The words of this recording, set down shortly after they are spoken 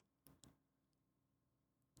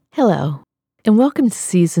Hello, and welcome to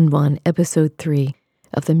Season 1, Episode 3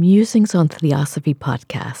 of the Musings on Theosophy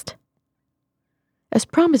podcast. As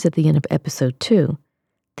promised at the end of Episode 2,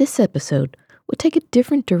 this episode will take a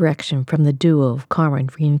different direction from the duo of karma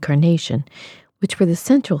and reincarnation, which were the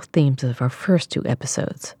central themes of our first two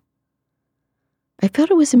episodes. I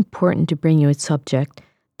felt it was important to bring you a subject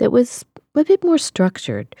that was a bit more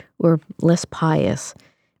structured or less pious,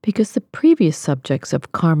 because the previous subjects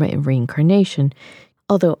of karma and reincarnation,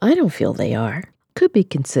 although I don't feel they are, could be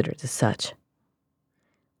considered as such.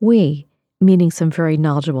 We, meaning some very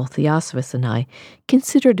knowledgeable theosophists and I,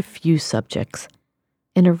 considered a few subjects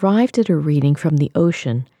and arrived at a reading from the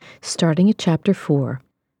ocean, starting at Chapter 4,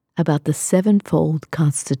 about the Sevenfold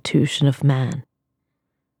Constitution of Man.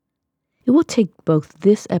 It will take both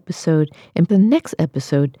this episode and the next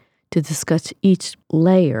episode to discuss each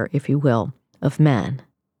layer, if you will, of man.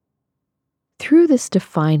 Through this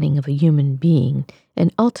defining of a human being,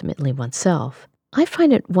 and ultimately oneself, I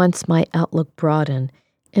find at once my outlook broaden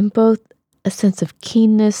in both a sense of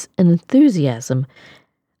keenness and enthusiasm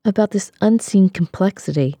about this unseen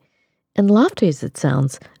complexity, and lofty as it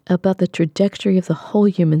sounds, about the trajectory of the whole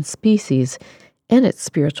human species and its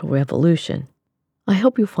spiritual evolution. I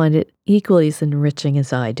hope you find it equally as enriching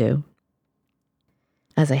as I do.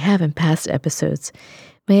 As I have in past episodes,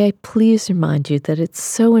 may I please remind you that it's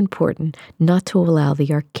so important not to allow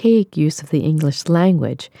the archaic use of the English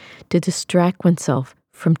language to distract oneself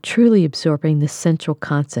from truly absorbing the central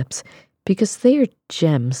concepts, because they are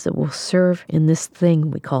gems that will serve in this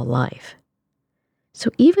thing we call life. So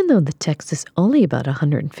even though the text is only about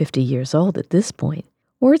 150 years old at this point,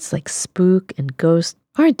 words like spook and ghost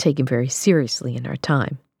aren't taken very seriously in our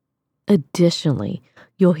time. Additionally,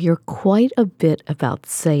 you'll hear quite a bit about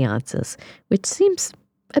seances, which seems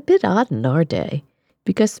a bit odd in our day,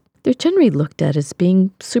 because they're generally looked at as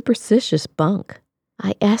being superstitious bunk.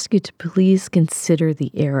 I ask you to please consider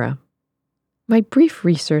the era. My brief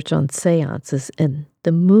research on seances and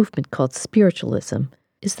the movement called spiritualism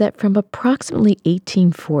is that from approximately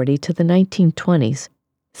 1840 to the 1920s,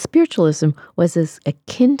 spiritualism was as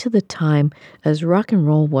akin to the time as rock and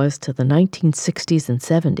roll was to the 1960s and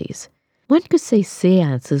 70s. One could say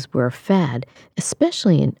seances were a fad,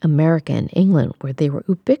 especially in America and England, where they were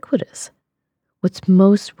ubiquitous. What's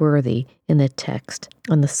most worthy in the text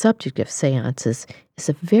on the subject of seances is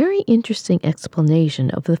a very interesting explanation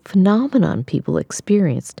of the phenomenon people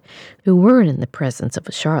experienced who weren't in the presence of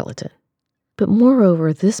a charlatan. But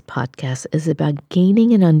moreover, this podcast is about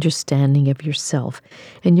gaining an understanding of yourself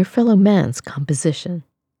and your fellow man's composition.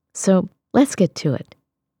 So let's get to it.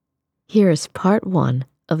 Here is part 1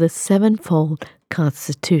 of the Sevenfold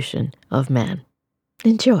Constitution of Man.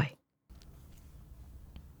 Enjoy.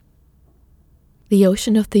 The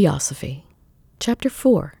Ocean of Theosophy, Chapter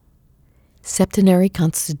 4, Septenary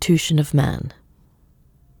Constitution of Man.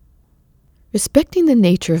 Respecting the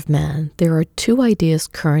nature of man, there are two ideas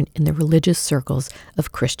current in the religious circles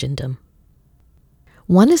of Christendom.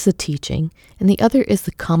 One is the teaching, and the other is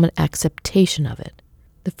the common acceptation of it.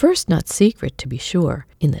 The first not secret, to be sure,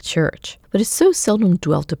 in the church, but is so seldom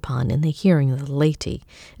dwelt upon in the hearing of the laity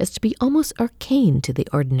as to be almost arcane to the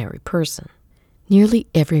ordinary person. Nearly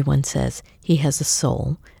everyone says he has a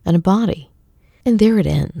soul and a body, and there it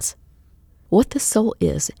ends. What the soul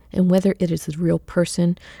is, and whether it is a real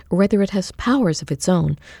person or whether it has powers of its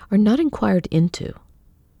own, are not inquired into.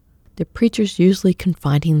 The preachers usually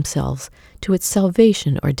confining themselves to its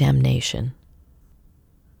salvation or damnation.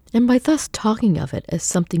 And by thus talking of it as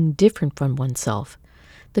something different from oneself,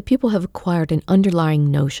 the people have acquired an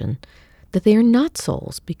underlying notion that they are not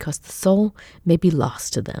souls because the soul may be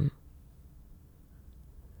lost to them.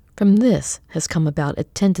 From this has come about a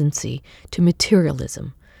tendency to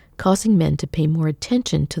materialism, causing men to pay more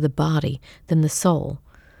attention to the body than the soul,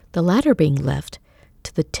 the latter being left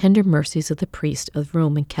to the tender mercies of the priest of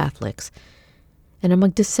Roman Catholics, and among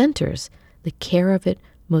dissenters, the care of it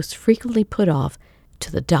most frequently put off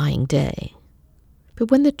to the dying day. But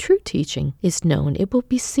when the true teaching is known, it will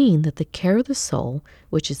be seen that the care of the soul,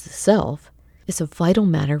 which is the self, is a vital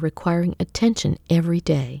matter requiring attention every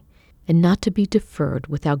day, and not to be deferred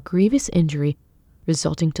without grievous injury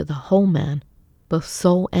resulting to the whole man, both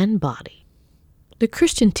soul and body. The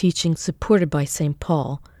Christian teaching supported by St.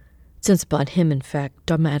 Paul, since upon him in fact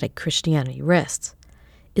dogmatic Christianity rests,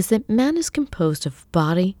 is that man is composed of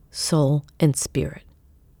body, soul, and spirit.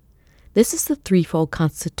 This is the threefold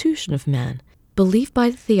constitution of man, believed by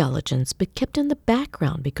the theologians but kept in the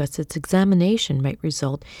background because its examination might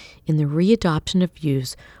result in the readoption of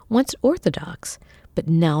views once orthodox but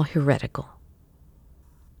now heretical.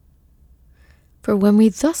 For when we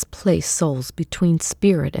thus place souls between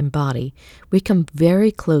spirit and body, we come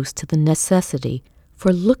very close to the necessity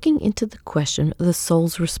for looking into the question of the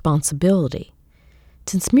soul's responsibility,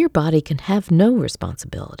 since mere body can have no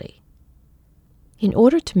responsibility. In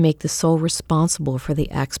order to make the soul responsible for the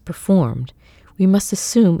acts performed, we must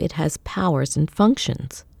assume it has powers and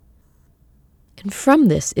functions. And from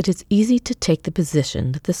this, it is easy to take the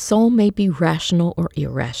position that the soul may be rational or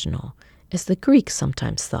irrational, as the Greeks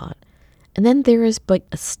sometimes thought, and then there is but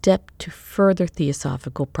a step to further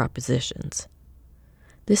theosophical propositions.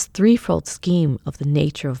 This threefold scheme of the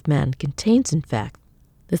nature of man contains, in fact,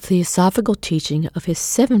 the theosophical teaching of his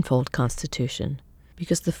sevenfold constitution,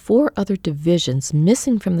 because the four other divisions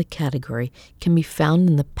missing from the category can be found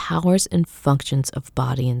in the powers and functions of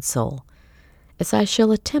body and soul, as I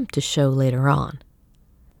shall attempt to show later on.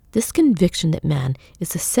 This conviction that man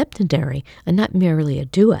is a septenary and not merely a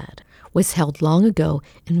duad was held long ago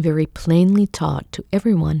and very plainly taught to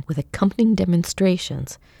everyone with accompanying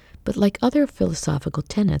demonstrations, but like other philosophical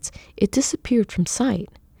tenets, it disappeared from sight,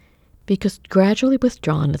 because gradually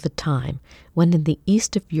withdrawn at the time when in the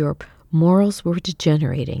east of Europe morals were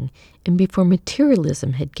degenerating, and before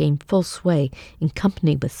materialism had gained full sway in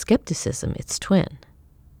company with skepticism, its twin.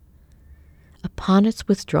 Upon its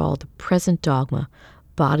withdrawal, the present dogma,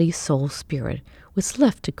 body, soul, spirit, was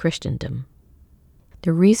left to Christendom.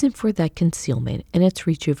 The reason for that concealment and its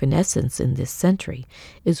rejuvenescence in this century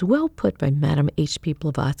is well put by Madame H.P.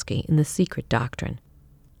 Blavatsky in The Secret Doctrine.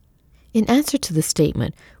 In answer to the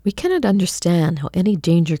statement, we cannot understand how any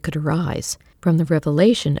danger could arise from the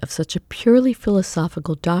revelation of such a purely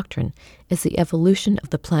philosophical doctrine as the evolution of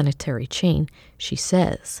the planetary chain, she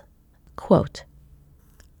says, quote,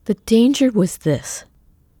 "The danger was this.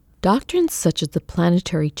 Doctrines such as the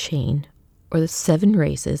planetary chain or the seven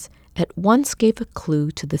races at once gave a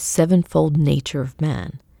clue to the sevenfold nature of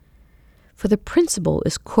man. For the principle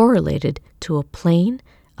is correlated to a plane,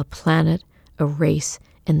 a planet, a race,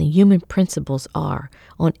 and the human principles are,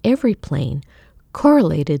 on every plane,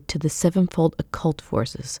 correlated to the sevenfold occult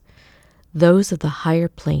forces, those of the higher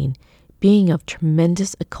plane being of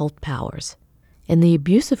tremendous occult powers, and the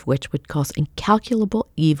abuse of which would cause incalculable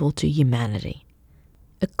evil to humanity.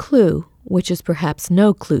 A clue which is perhaps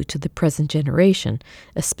no clue to the present generation,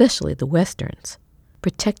 especially the Westerns,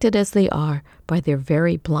 protected as they are by their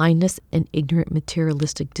very blindness and ignorant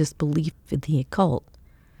materialistic disbelief in the occult,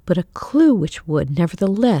 but a clue which would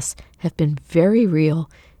nevertheless have been very real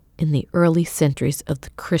in the early centuries of the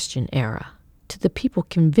Christian era, to the people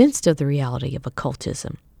convinced of the reality of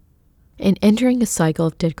occultism, and entering a cycle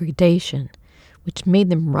of degradation which made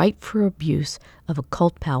them ripe for abuse of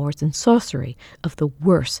occult powers and sorcery of the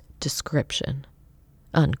worst description."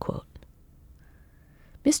 Unquote.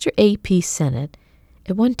 Mr. A.P. Sennett,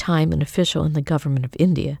 at one time an official in the government of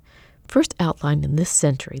India, first outlined in this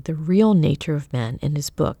century the real nature of man in his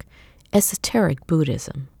book, Esoteric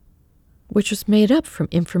Buddhism, which was made up from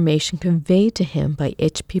information conveyed to him by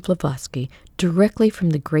H.P. Blavatsky directly from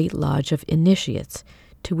the Great Lodge of Initiates,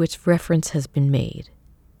 to which reference has been made.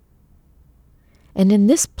 And in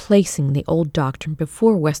this placing the old doctrine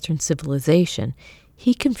before Western civilization,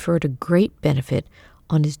 he conferred a great benefit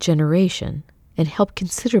on his generation and helped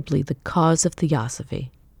considerably the cause of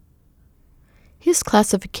theosophy. His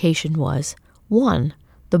classification was 1.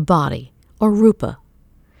 The body, or rupa;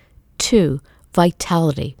 2.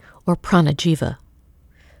 Vitality, or pranajiva;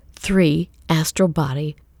 3. Astral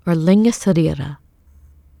body, or linga sarira;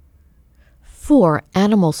 4.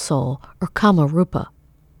 Animal soul, or kama rupa;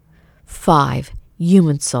 5.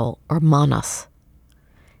 Human soul, or manas;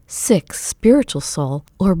 6. Spiritual soul,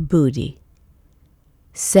 or buddhi;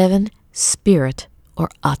 7. Spirit, or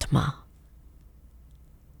atma.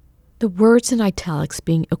 The words in italics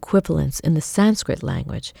being equivalents in the Sanskrit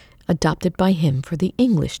language adopted by him for the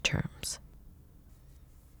English terms.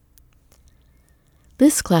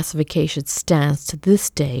 This classification stands to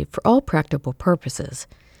this day for all practical purposes,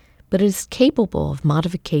 but it is capable of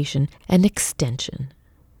modification and extension.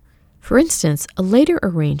 For instance, a later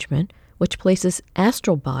arrangement, which places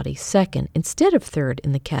astral body second instead of third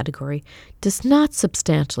in the category, does not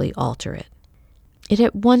substantially alter it. It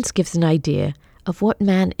at once gives an idea of what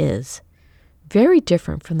man is, very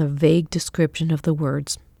different from the vague description of the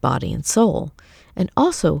words body and soul, and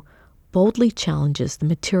also boldly challenges the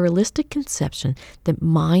materialistic conception that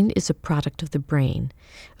mind is a product of the brain,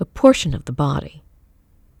 a portion of the body.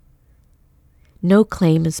 No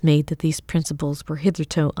claim is made that these principles were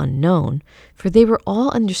hitherto unknown, for they were all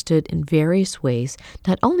understood in various ways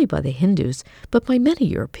not only by the Hindus, but by many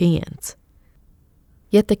Europeans.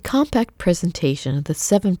 Yet the compact presentation of the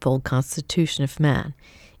sevenfold constitution of man,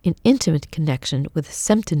 in intimate connection with the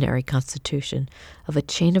septenary constitution of a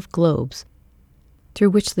chain of globes through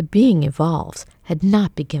which the being evolves had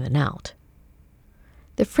not been given out.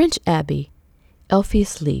 The French abbé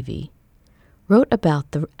Eliphas Levi wrote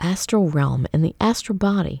about the astral realm and the astral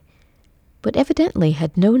body, but evidently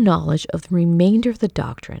had no knowledge of the remainder of the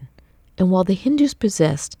doctrine, and while the Hindus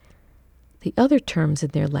possessed the other terms in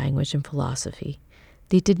their language and philosophy,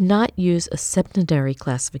 they did not use a septenary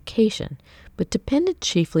classification, but depended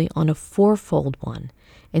chiefly on a fourfold one,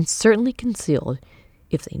 and certainly concealed,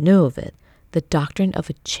 if they knew of it, the doctrine of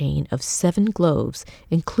a chain of 7 globes,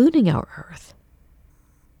 including our Earth.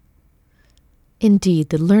 Indeed,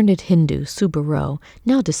 the learned Hindu Subarao,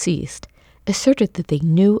 now deceased, asserted that they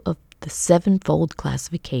knew of the sevenfold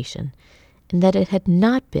classification, and that it had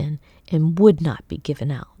not been and would not be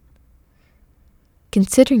given out.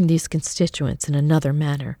 Considering these constituents in another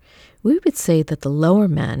manner, we would say that the lower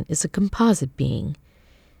man is a composite being,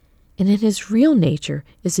 and in his real nature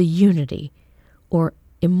is a unity, or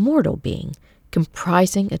immortal being,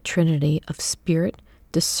 comprising a trinity of spirit,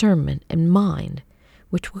 discernment, and mind,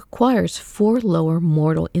 which requires 4 lower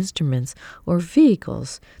mortal instruments or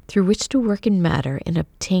vehicles through which to work in matter and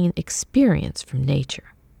obtain experience from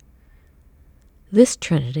nature. This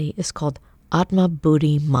trinity is called Atma,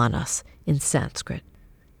 Buddhi, Manas in Sanskrit,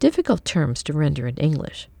 difficult terms to render in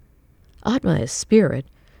English. Atma is spirit,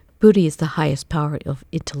 Buddhi is the highest power of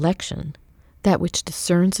intellection, that which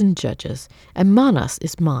discerns and judges, and Manas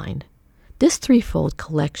is mind. This threefold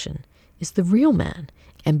collection is the real man,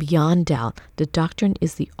 and beyond doubt the doctrine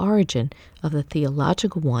is the origin of the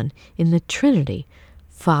theological one in the Trinity,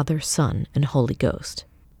 Father, Son, and Holy Ghost.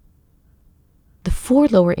 The 4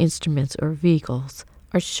 lower instruments or vehicles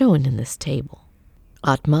are shown in this table.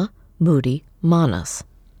 Atma, Buddhi, Manas.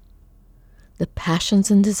 The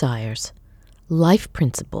passions and desires, life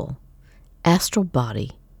principle, astral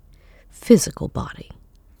body, physical body.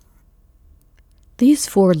 These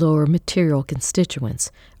 4 lower material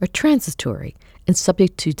constituents are transitory and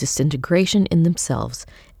subject to disintegration in themselves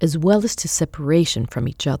as well as to separation from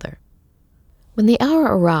each other. When the hour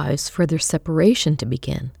arrives for their separation to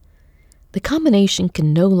begin, the combination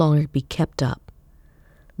can no longer be kept up.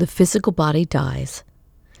 The physical body dies.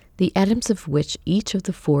 The atoms of which each of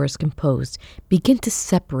the 4 is composed begin to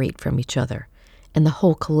separate from each other, and the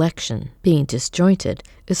whole collection, being disjointed,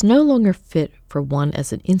 is no longer fit for one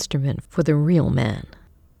as an instrument for the real man.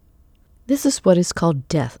 This is what is called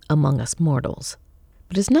death among us mortals,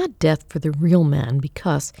 but is not death for the real man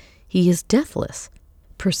because he is deathless,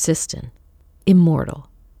 persistent, immortal.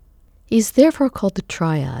 He is therefore called the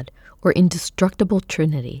triad, or indestructible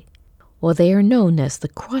trinity, while they are known as the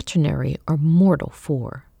quaternary or mortal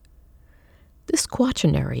 4. This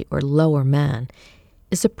quaternary, or lower man,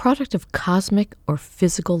 is a product of cosmic or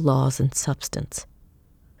physical laws and substance.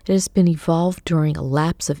 It has been evolved during a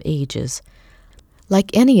lapse of ages,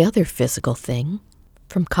 like any other physical thing,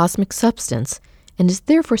 from cosmic substance, and is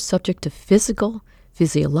therefore subject to physical,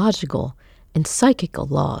 physiological, and psychical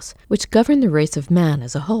laws which govern the race of man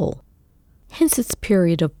as a whole. Hence its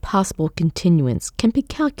period of possible continuance can be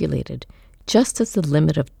calculated, just as the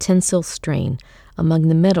limit of tensile strain among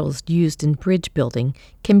the metals used in bridge building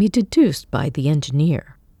can be deduced by the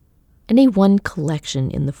engineer. Any one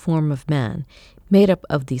collection in the form of man, made up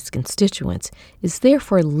of these constituents, is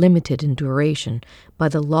therefore limited in duration by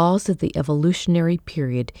the laws of the evolutionary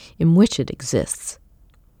period in which it exists.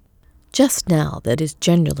 Just now, that is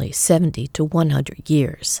generally 70 to 100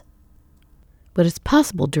 years. But its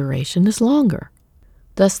possible duration is longer.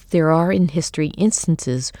 Thus, there are in history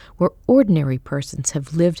instances where ordinary persons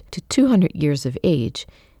have lived to 200 years of age,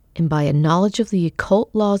 and by a knowledge of the occult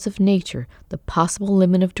laws of nature, the possible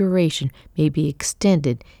limit of duration may be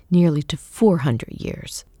extended nearly to 400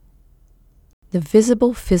 years. The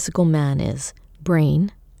visible physical man is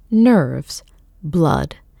brain, nerves,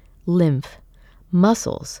 blood, lymph,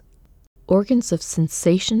 muscles, organs of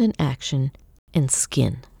sensation and action, and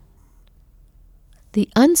skin. The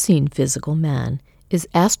unseen physical man is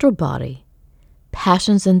astral body,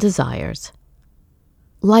 passions and desires,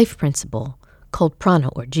 life principle, called prana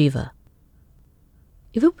or jiva.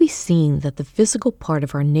 It will be seen that the physical part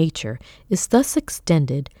of our nature is thus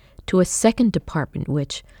extended to a second department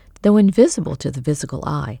which, though invisible to the physical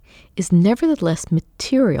eye, is nevertheless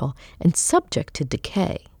material and subject to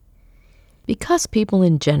decay. Because people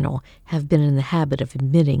in general have been in the habit of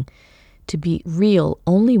admitting to be real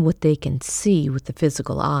only what they can see with the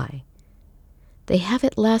physical eye, they have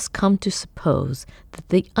at last come to suppose that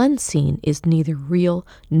the unseen is neither real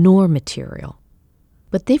nor material.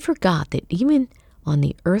 But they forgot that even on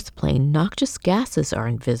the earth plane, noxious gases are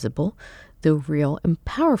invisible, though real and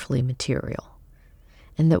powerfully material,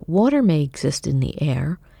 and that water may exist in the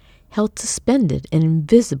air, held suspended and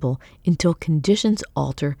invisible until conditions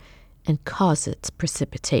alter and cause its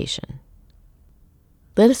precipitation.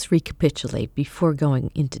 Let us recapitulate before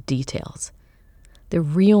going into details. The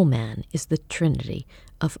real man is the trinity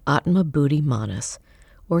of Atma Buddhi Manas,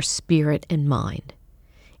 or spirit and mind,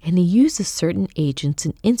 and he uses certain agents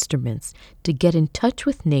and instruments to get in touch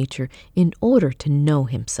with nature in order to know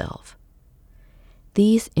himself.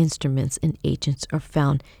 These instruments and agents are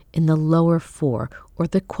found in the lower four, or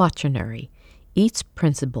the quaternary, each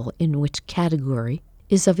principle in which category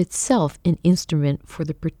is of itself an instrument for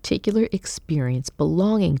the particular experience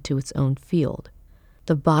belonging to its own field,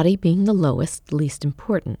 the body being the lowest, least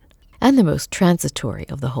important, and the most transitory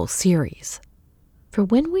of the whole series. For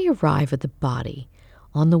when we arrive at the body,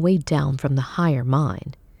 on the way down from the higher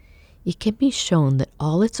mind, it can be shown that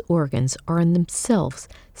all its organs are in themselves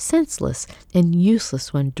senseless and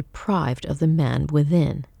useless when deprived of the man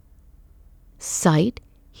within. Sight,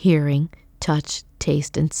 hearing, touch,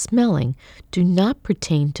 taste, and smelling do not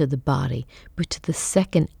pertain to the body, but to the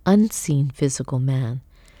second unseen physical man,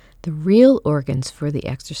 the real organs for the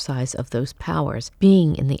exercise of those powers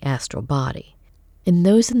being in the astral body, and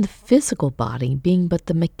those in the physical body being but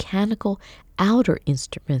the mechanical outer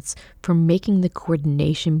instruments for making the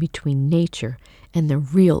coordination between nature and the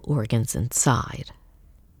real organs inside.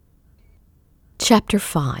 Chapter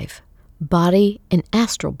 5. Body and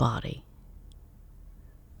Astral Body.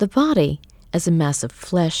 The body, as a mass of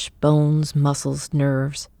flesh, bones, muscles,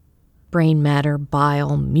 nerves, brain matter,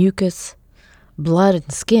 bile, mucus, blood,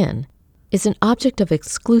 and skin, is an object of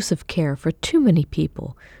exclusive care for too many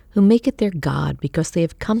people who make it their God because they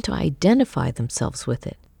have come to identify themselves with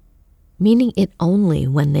it, meaning it only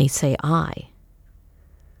when they say I.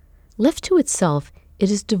 Left to itself, it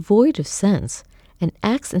is devoid of sense and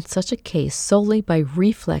acts in such a case solely by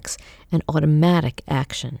reflex and automatic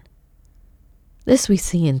action. This we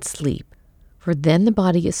see in sleep, for then the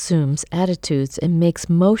body assumes attitudes and makes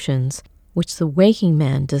motions which the waking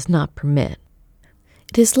man does not permit.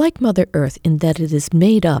 It is like Mother Earth in that it is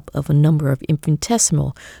made up of a number of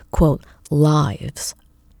infinitesimal, quote, lives.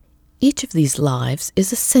 Each of these lives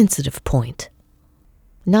is a sensitive point.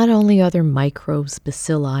 Not only are there microbes,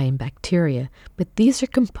 bacilli, and bacteria, but these are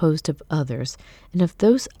composed of others, and of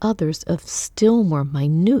those others of still more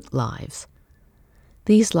minute lives.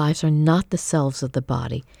 These lives are not the cells of the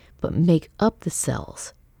body, but make up the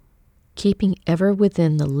cells, keeping ever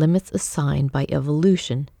within the limits assigned by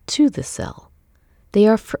evolution to the cell. They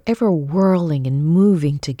are forever whirling and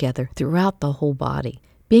moving together throughout the whole body,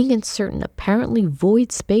 being in certain apparently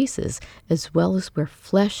void spaces as well as where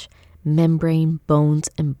flesh, membrane, bones,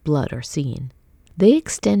 and blood are seen. They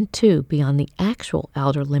extend, too, beyond the actual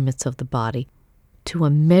outer limits of the body to a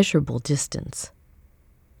measurable distance.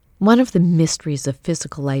 One of the mysteries of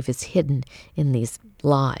physical life is hidden in these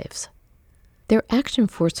lives. Their action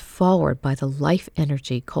force forward by the life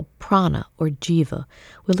energy called prana or jiva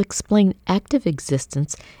will explain active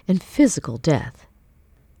existence and physical death.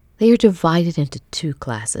 They are divided into two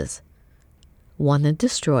classes, one the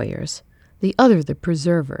destroyers, the other the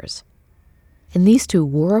preservers. And these two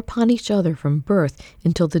war upon each other from birth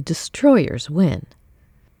until the destroyers win.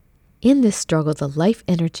 In this struggle, the life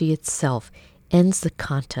energy itself ends the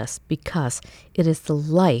contest because it is the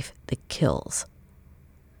life that kills.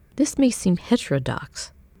 This may seem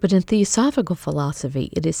heterodox, but in theosophical philosophy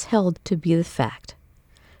it is held to be the fact.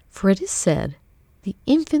 For it is said, the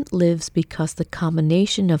infant lives because the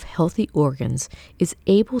combination of healthy organs is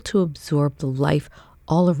able to absorb the life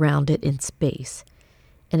all around it in space,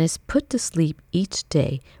 and is put to sleep each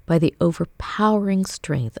day by the overpowering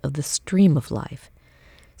strength of the stream of life,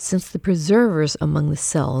 since the preservers among the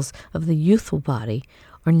cells of the youthful body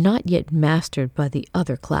are not yet mastered by the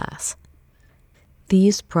other class.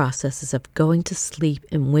 These processes of going to sleep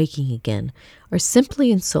and waking again are simply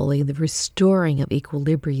and solely the restoring of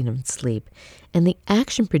equilibrium in sleep and the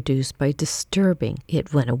action produced by disturbing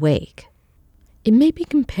it when awake. It may be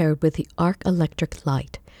compared with the arc electric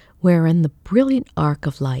light, wherein the brilliant arc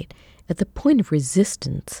of light at the point of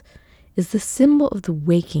resistance is the symbol of the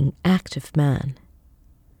waking, active man.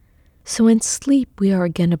 So in sleep we are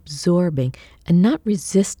again absorbing and not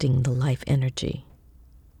resisting the life energy.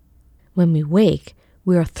 When we wake,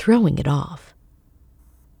 we are throwing it off.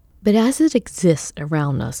 But as it exists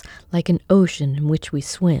around us like an ocean in which we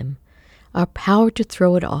swim, our power to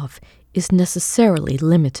throw it off is necessarily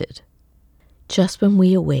limited. Just when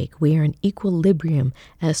we awake, we are in equilibrium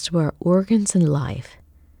as to our organs and life.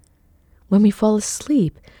 When we fall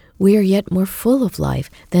asleep, we are yet more full of life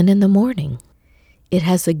than in the morning. It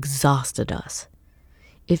has exhausted us.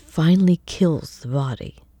 It finally kills the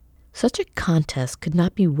body. Such a contest could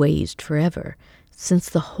not be waged forever, since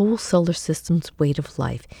the whole solar system's weight of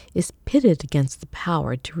life is pitted against the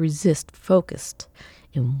power to resist focused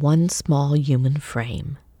in one small human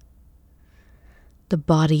frame. The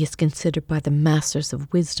body is considered by the masters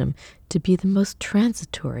of wisdom to be the most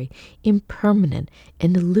transitory, impermanent,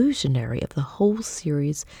 and illusionary of the whole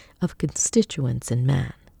series of constituents in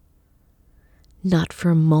man. Not for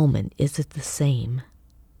a moment is it the same.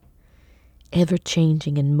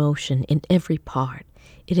 Ever-changing in motion in every part,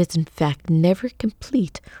 it is in fact never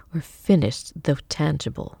complete or finished, though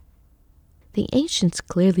tangible. The ancients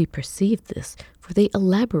clearly perceived this, for they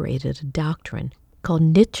elaborated a doctrine called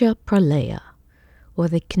Nitya Pralaya, or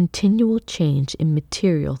the continual change in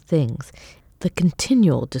material things, the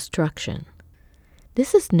continual destruction.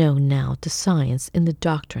 This is known now to science in the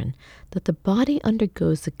doctrine that the body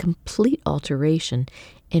undergoes a complete alteration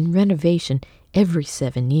and renovation every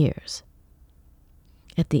 7 years.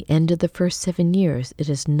 At the end of the first 7 years, it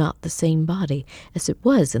is not the same body as it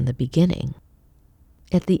was in the beginning.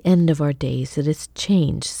 At the end of our days, it has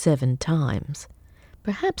changed 7 times,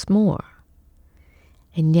 perhaps more.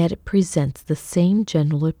 And yet it presents the same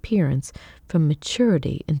general appearance from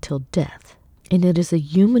maturity until death, and it is a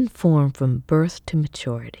human form from birth to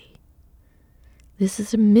maturity. This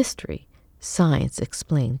is a mystery science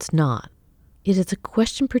explains not. It is a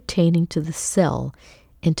question pertaining to the cell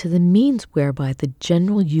and to the means whereby the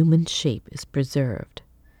general human shape is preserved.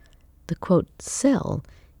 The, quote, cell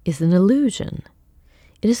is an illusion.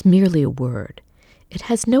 It is merely a word. It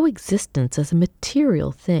has no existence as a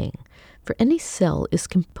material thing, for any cell is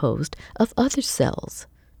composed of other cells.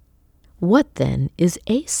 What, then, is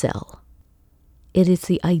a cell? It is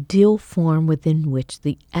the ideal form within which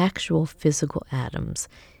the actual physical atoms,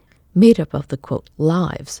 made up of the, quote,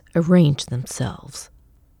 lives, arrange themselves.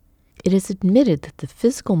 It is admitted that the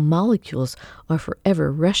physical molecules are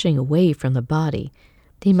forever rushing away from the body.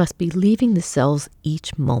 They must be leaving the cells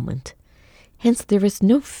each moment. Hence there is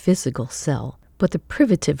no physical cell, but the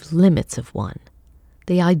privative limits of one,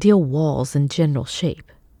 the ideal walls and general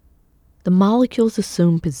shape. The molecules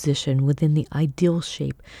assume position within the ideal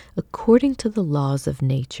shape according to the laws of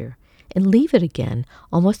nature, and leave it again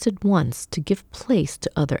almost at once to give place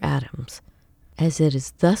to other atoms. As it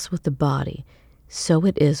is thus with the body, so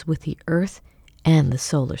it is with the earth and the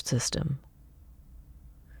solar system.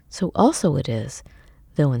 So also it is,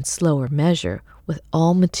 though in slower measure, with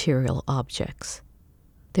all material objects.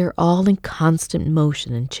 They are all in constant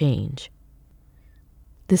motion and change.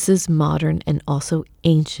 This is modern and also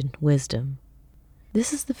ancient wisdom.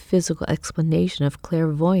 This is the physical explanation of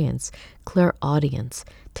clairvoyance, clairaudience,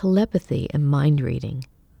 telepathy, and mind reading.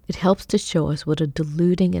 It helps to show us what a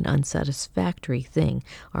deluding and unsatisfactory thing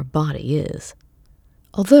our body is.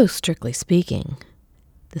 Although, strictly speaking,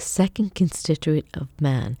 the second constituent of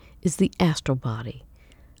man is the astral body,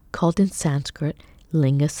 called in Sanskrit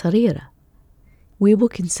Linga Sarira. We will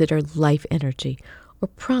consider life energy, or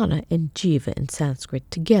prana and jiva in Sanskrit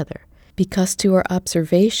together, because to our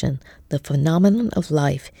observation the phenomenon of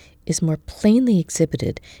life is more plainly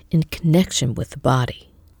exhibited in connection with the body.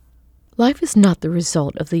 Life is not the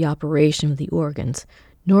result of the operation of the organs,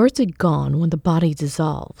 nor is it gone when the body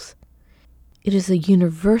dissolves. It is a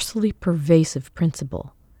universally pervasive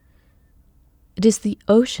principle. It is the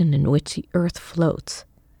ocean in which the earth floats.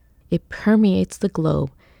 It permeates the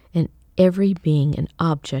globe and every being and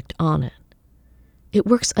object on it. It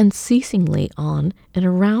works unceasingly on and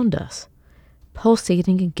around us,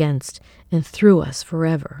 pulsating against and through us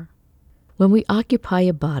forever. When we occupy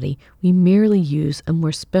a body, we merely use a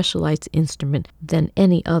more specialized instrument than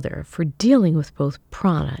any other for dealing with both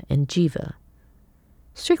prana and jiva.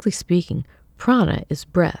 Strictly speaking, prana is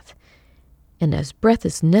breath, and as breath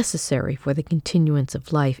is necessary for the continuance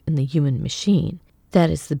of life in the human machine, that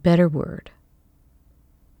is the better word.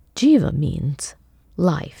 Jiva means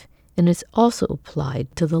life, and is also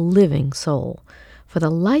applied to the living soul, for the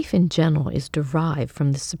life in general is derived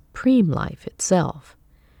from the supreme life itself.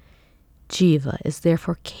 Jiva is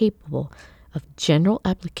therefore capable of general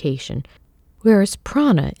application, whereas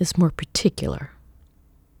prana is more particular.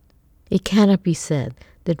 It cannot be said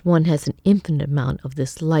that one has an infinite amount of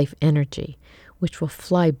this life energy, which will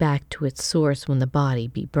fly back to its source when the body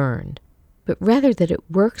be burned, but rather that it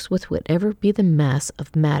works with whatever be the mass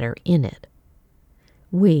of matter in it.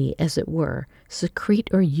 We, as it were, secrete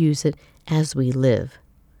or use it as we live.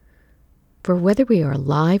 For whether we are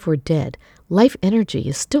alive or dead, life energy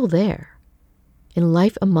is still there, in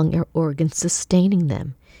life among our organs sustaining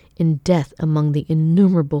them, in death among the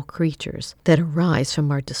innumerable creatures that arise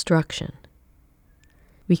from our destruction.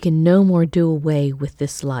 We can no more do away with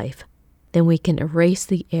this life than we can erase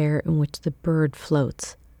the air in which the bird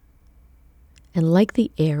floats. and like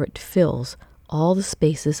the air, it fills all the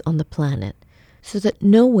spaces on the planet, so that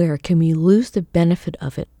nowhere can we lose the benefit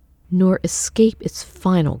of it, nor escape its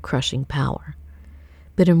final crushing power.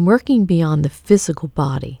 But in working beyond the physical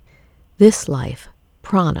body, this life,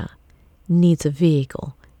 prana, needs a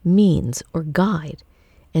vehicle, means, or guide,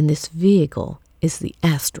 and this vehicle is the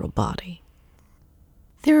astral body.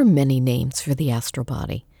 There are many names for the astral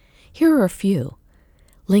body. Here are a few.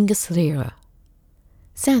 Linga Sarira,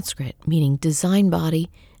 Sanskrit meaning design body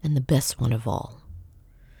and the best one of all.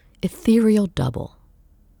 Ethereal double.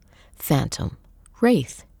 Phantom,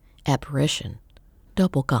 wraith, apparition,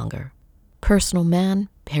 doppelganger. Personal man,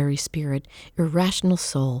 peri-spirit, irrational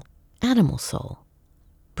soul, animal soul.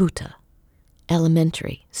 Bhuta,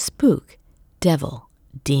 elementary, spook, devil,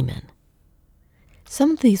 demon.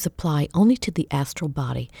 Some of these apply only to the astral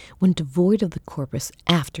body when devoid of the corpus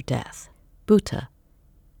after death. Bhuta,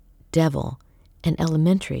 devil, and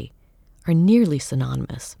elementary are nearly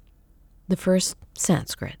synonymous. The first,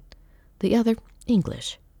 Sanskrit, the other,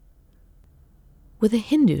 English. With the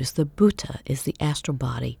Hindus, the Bhuta is the astral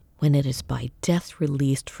body when it is by death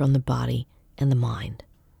released from the body and the mind,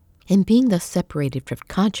 and being thus separated from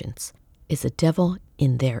conscience, is a devil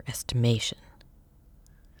in their estimation.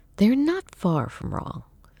 They're not far from wrong.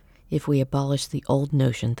 If we abolish the old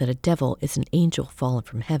notion that a devil is an angel fallen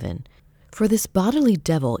from heaven, for this bodily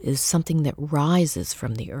devil is something that rises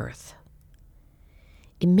from the earth.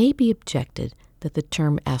 It may be objected that the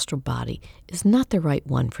term astral body is not the right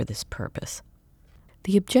one for this purpose.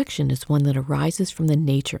 The objection is one that arises from the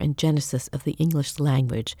nature and genesis of the English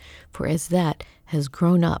language, for as that has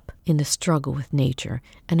grown up in the struggle with nature,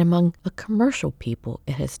 and among a commercial people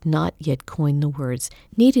it has not yet coined the words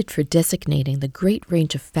needed for designating the great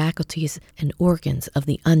range of faculties and organs of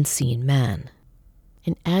the unseen man.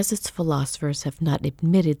 And as its philosophers have not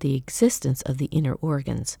admitted the existence of the inner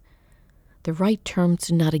organs, the right terms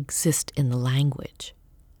do not exist in the language.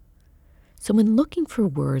 So when looking for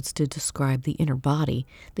words to describe the inner body,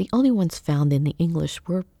 the only ones found in the English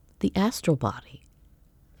were the astral body.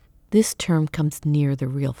 This term comes near the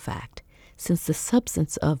real fact, since the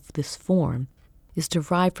substance of this form is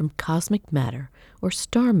derived from cosmic matter or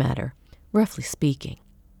star matter, roughly speaking.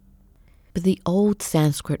 But the old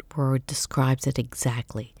Sanskrit word describes it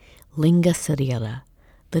exactly, Linga Sarira,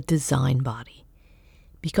 the design body,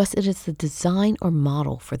 because it is the design or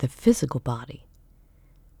model for the physical body.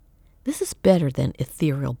 This is better than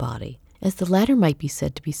ethereal body, as the latter might be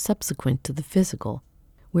said to be subsequent to the physical,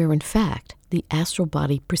 where in fact the astral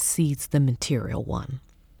body precedes the material one.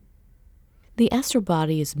 The astral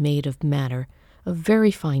body is made of matter of very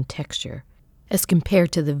fine texture as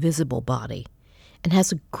compared to the visible body, and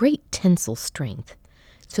has a great tensile strength,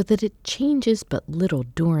 so that it changes but little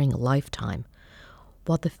during a lifetime,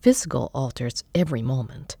 while the physical alters every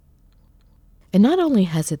moment. And not only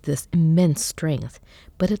has it this immense strength,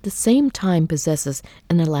 but at the same time possesses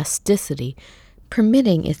an elasticity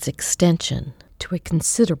permitting its extension to a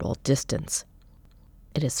considerable distance.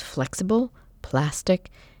 It is flexible, plastic,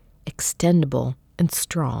 extendable, and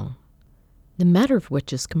strong. The matter of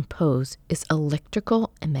which is composed is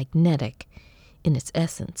electrical and magnetic in its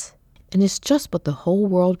essence, and is just what the whole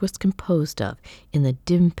world was composed of in the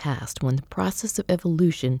dim past when the process of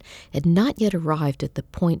evolution had not yet arrived at the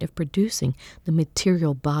point of producing the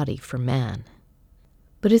material body for man.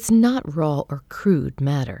 But it's not raw or crude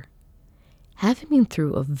matter. Having been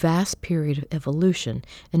through a vast period of evolution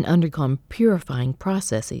and undergone purifying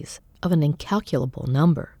processes of an incalculable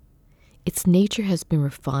number, its nature has been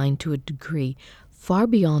refined to a degree far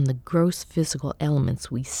beyond the gross physical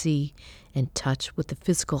elements we see and touch with the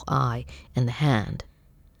physical eye and the hand.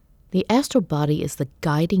 The astral body is the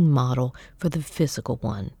guiding model for the physical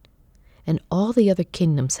one, and all the other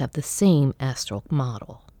kingdoms have the same astral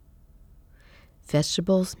model.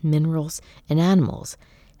 Vegetables, minerals, and animals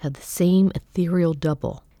have the same ethereal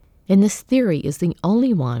double, and this theory is the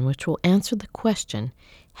only one which will answer the question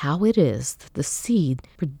how it is that the seed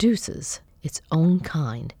produces its own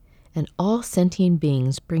kind, and all sentient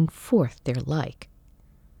beings bring forth their like.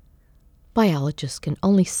 Biologists can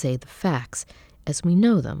only say the facts as we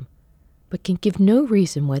know them, but can give no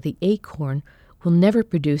reason why the acorn will never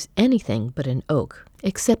produce anything but an oak,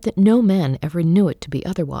 except that no man ever knew it to be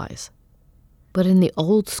otherwise. But in the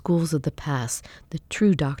old schools of the past, the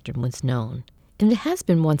true doctrine was known, and it has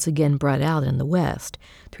been once again brought out in the West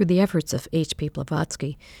through the efforts of H.P.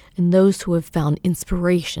 Blavatsky and those who have found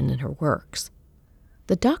inspiration in her works.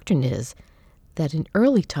 The doctrine is that in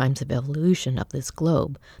early times of evolution of this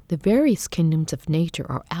globe, the various kingdoms of nature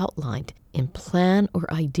are outlined in plan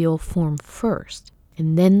or ideal form first,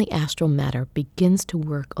 and then the astral matter begins to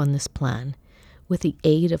work on this plan, with the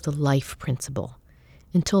aid of the life principle,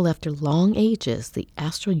 until after long ages the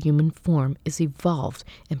astral human form is evolved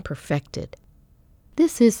and perfected.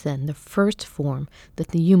 This is then the first form that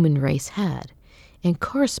the human race had, and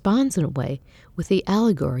corresponds in a way with the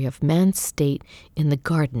allegory of man's state in the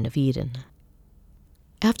Garden of Eden.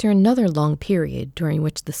 After another long period during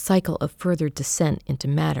which the cycle of further descent into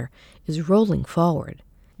matter is rolling forward,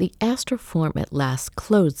 the astral form at last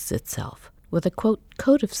clothes itself with a, quote,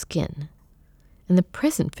 coat of skin, and the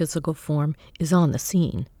present physical form is on the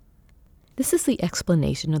scene. This is the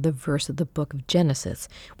explanation of the verse of the book of Genesis,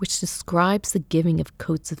 which describes the giving of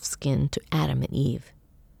coats of skin to Adam and Eve.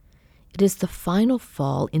 It is the final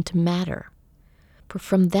fall into matter, for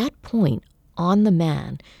from that point on the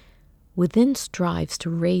man within strives to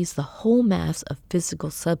raise the whole mass of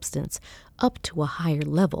physical substance up to a higher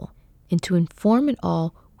level, and to inform it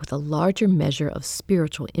all with a larger measure of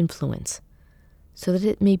spiritual influence, so that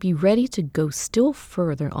it may be ready to go still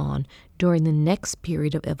further on during the next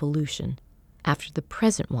period of evolution, after the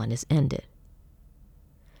present one is ended.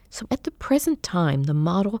 So at the present time, the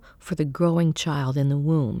model for the growing child in the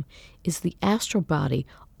womb is the astral body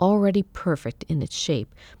already perfect in its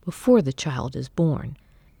shape before the child is born.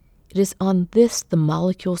 It is on this the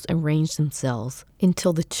molecules arrange themselves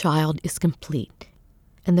until the child is complete,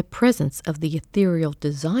 and the presence of the ethereal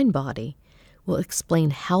design body will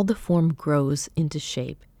explain how the form grows into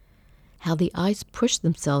shape, how the eyes push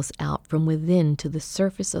themselves out from within to the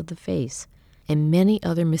surface of the face, and many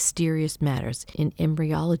other mysterious matters in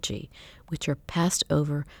embryology which are passed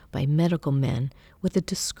over by medical men with a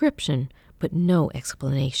description but no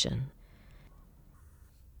explanation.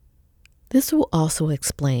 This will also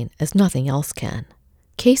explain, as nothing else can,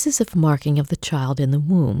 cases of marking of the child in the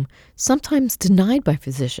womb, sometimes denied by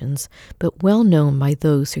physicians, but well known by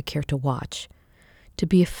those who care to watch, to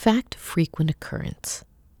be a fact of frequent occurrence.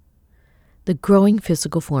 The growing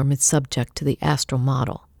physical form is subject to the astral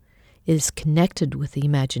model. It is connected with the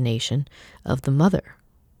imagination of the mother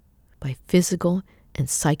by physical and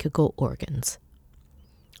psychical organs.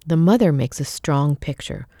 The mother makes a strong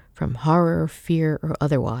picture, from horror, fear, or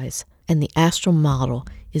otherwise, and the astral model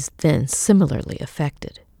is then similarly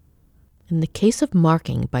affected. In the case of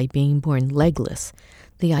marking by being born legless,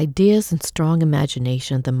 the ideas and strong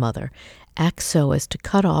imagination of the mother act so as to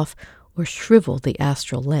cut off or shrivel the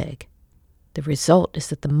astral leg. The result is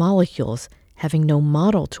that the molecules, having no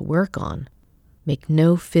model to work on, make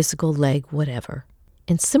no physical leg whatever,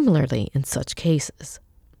 and similarly in such cases.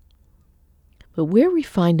 But where we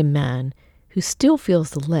find a man who still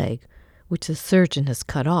feels the leg which the surgeon has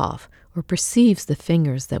cut off, or perceives the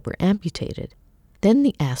fingers that were amputated, then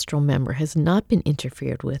the astral member has not been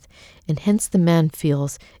interfered with, and hence the man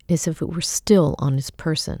feels as if it were still on his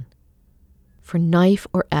person. For knife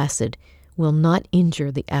or acid will not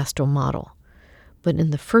injure the astral model, but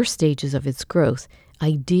in the first stages of its growth,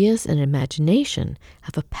 ideas and imagination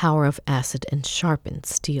have a power of acid and sharpened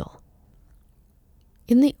steel.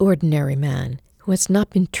 In the ordinary man, who has not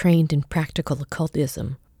been trained in practical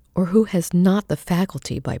occultism, or who has not the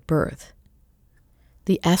faculty by birth,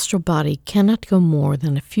 the astral body cannot go more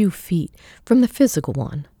than a few feet from the physical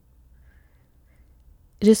one.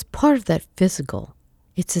 It is part of that physical,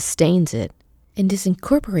 it sustains it, and is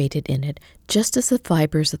incorporated in it just as the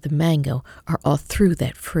fibers of the mango are all through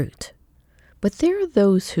that fruit. But there are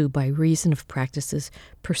those who, by reason of practices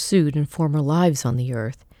pursued in former lives on the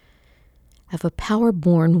earth, have a power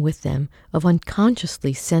born with them of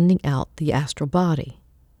unconsciously sending out the astral body.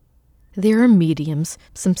 There are mediums,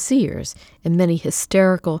 some seers, and many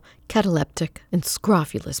hysterical, cataleptic, and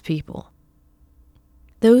scrofulous people.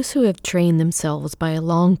 Those who have trained themselves by a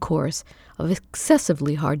long course of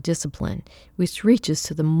excessively hard discipline, which reaches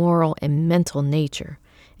to the moral and mental nature,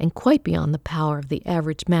 and quite beyond the power of the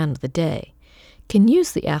average man of the day, can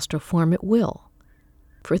use the astral form at will,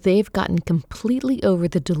 for they've gotten completely over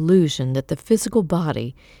the delusion that the physical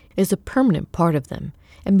body is a permanent part of them,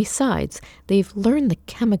 and besides, they've learned the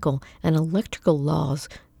chemical and electrical laws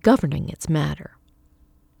governing its matter.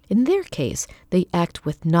 In their case, they act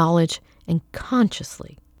with knowledge and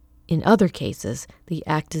consciously. In other cases, the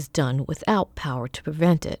act is done without power to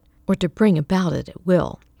prevent it, or to bring about it at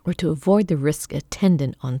will, or to avoid the risk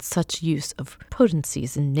attendant on such use of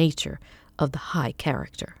potencies in nature of the high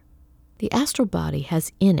character. The astral body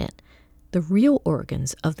has in it the real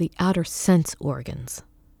organs of the outer sense organs.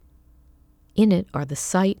 In it are the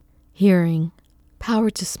sight, hearing, power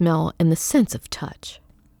to smell, and the sense of touch.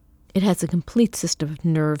 It has a complete system of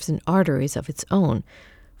nerves and arteries of its own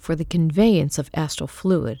for the conveyance of astral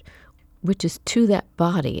fluid, which is to that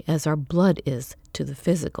body as our blood is to the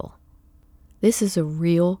physical. This is a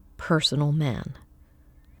real personal man.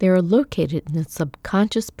 They are located in the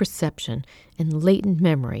subconscious perception and latent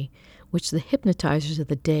memory, which the hypnotizers of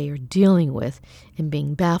the day are dealing with and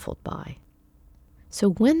being baffled by. So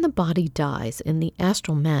when the body dies and the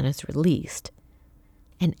astral man is released,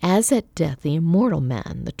 and as at death the immortal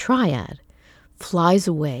man, the triad, flies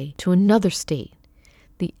away to another state,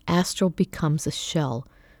 the astral becomes a shell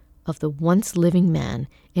of the once living man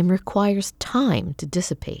and requires time to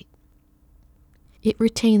dissipate. It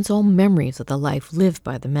retains all memories of the life lived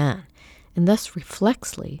by the man, and thus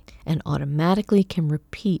reflexly and automatically can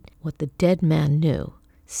repeat what the dead man knew,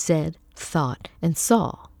 said, thought, and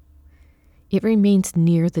saw. It remains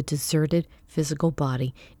near the deserted physical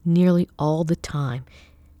body nearly all the time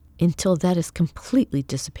until that is completely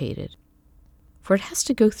dissipated, for it has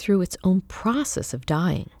to go through its own process of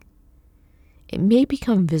dying. It may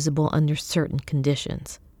become visible under certain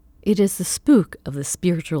conditions. It is the spook of the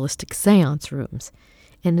spiritualistic seance rooms,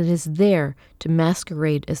 and it is there to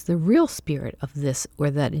masquerade as the real spirit of this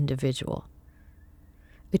or that individual.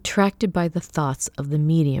 Attracted by the thoughts of the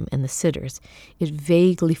medium and the sitters, it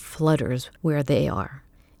vaguely flutters where they are,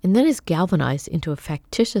 and then is galvanized into a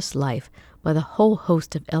factitious life by the whole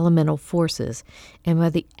host of elemental forces and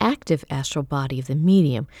by the active astral body of the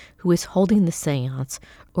medium who is holding the seance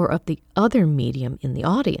or of the other medium in the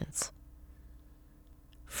audience.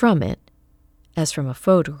 From it, as from a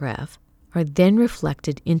photograph, are then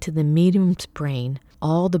reflected into the medium's brain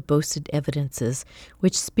all the boasted evidences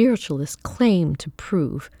which spiritualists claim to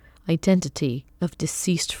prove identity of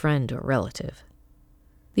deceased friend or relative.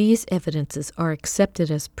 These evidences are accepted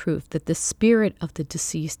as proof that the spirit of the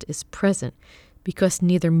deceased is present because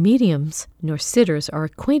neither mediums nor sitters are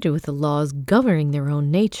acquainted with the laws governing their own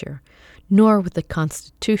nature, nor with the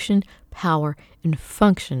constitution, power, and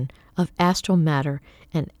function of astral matter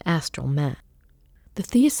and astral man. The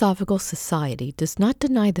Theosophical Society does not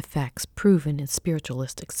deny the facts proven in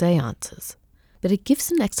spiritualistic seances, but it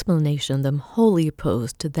gives an explanation of them wholly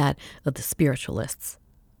opposed to that of the spiritualists.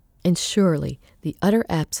 And surely the utter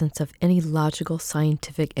absence of any logical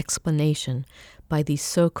scientific explanation by these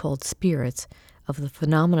so-called spirits of the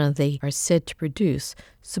phenomena they are said to produce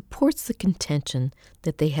supports the contention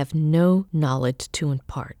that they have no knowledge to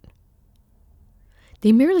impart.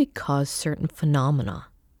 They merely cause certain phenomena.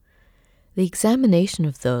 The examination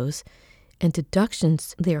of those and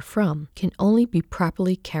deductions therefrom can only be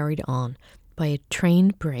properly carried on by a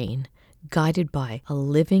trained brain guided by a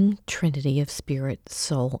living trinity of spirit,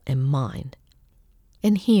 soul, and mind.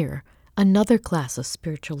 And here, another class of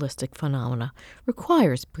spiritualistic phenomena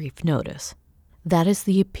requires brief notice. That is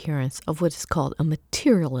the appearance of what is called a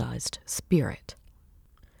materialized spirit.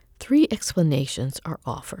 3 explanations are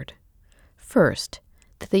offered. First,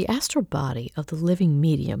 that the astral body of the living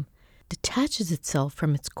medium detaches itself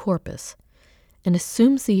from its corpus and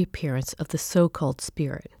assumes the appearance of the so-called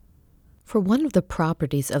spirit. For one of the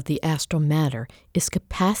properties of the astral matter is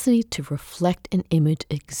capacity to reflect an image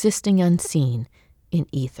existing unseen in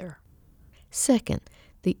ether. Second,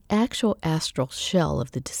 the actual astral shell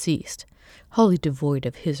of the deceased, wholly devoid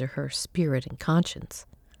of his or her spirit and conscience,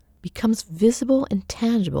 becomes visible and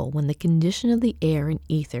tangible when the condition of the air and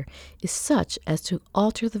ether is such as to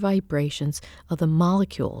alter the vibrations of the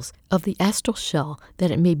molecules of the astral shell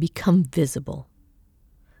that it may become visible.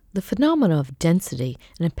 The phenomena of density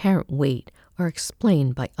and apparent weight are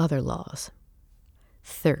explained by other laws.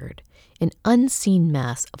 Third, an unseen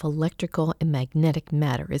mass of electrical and magnetic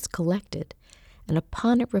matter is collected, and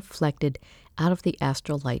upon it reflected out of the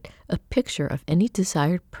astral light a picture of any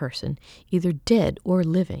desired person, either dead or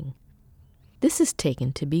living. This is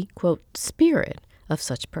taken to be, quote, spirit of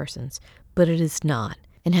such persons, but it is not,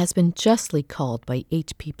 and has been justly called by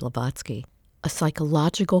H.P. Blavatsky a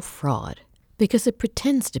psychological fraud, because it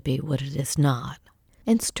pretends to be what it is not.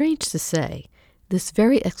 And strange to say, this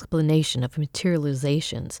very explanation of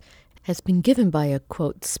materializations has been given by a,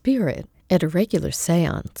 quote, spirit at a regular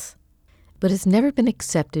seance, but has never been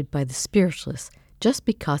accepted by the spiritualists just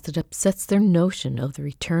because it upsets their notion of the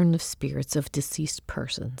return of spirits of deceased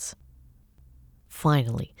persons.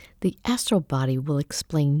 Finally, the astral body will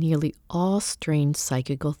explain nearly all strange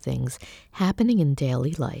psychical things happening in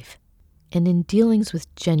daily life and in dealings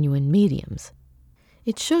with genuine mediums.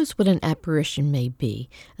 It shows what an apparition may be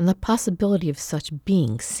and the possibility of such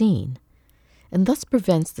being seen, and thus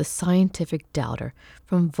prevents the scientific doubter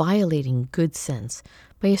from violating good sense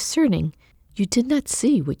by asserting you did not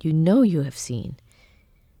see what you know you have seen.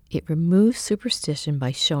 It removes superstition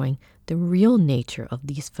by showing the real nature of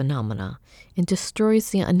these phenomena and destroys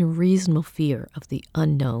the unreasonable fear of the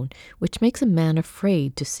unknown, which makes a man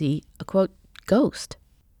afraid to see a, quote, ghost.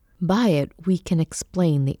 By it, we can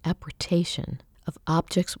explain the apportation of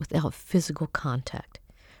objects without physical contact,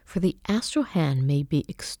 For the astral hand may be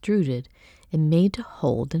extruded and made to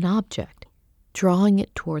hold an object, drawing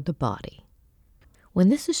it toward the body. When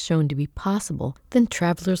this is shown to be possible, then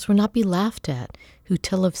travelers will not be laughed at who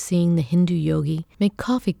tell of seeing the Hindu yogi make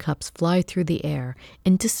coffee cups fly through the air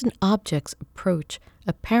and distant objects approach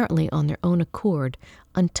apparently on their own accord,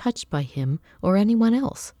 untouched by him or anyone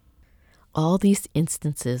else. All these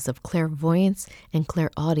instances of clairvoyance and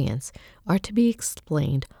clairaudience are to be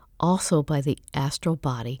explained also by the astral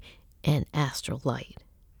body and astral light.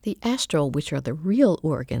 The astral, which are the real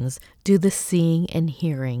organs, do the seeing and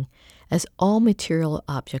hearing, as all material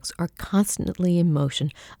objects are constantly in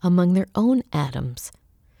motion among their own atoms.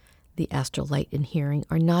 The astral light and hearing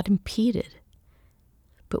are not impeded,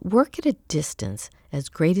 but work at a distance as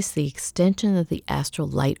great as the extension of the astral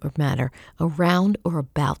light or matter around or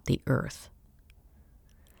about the earth.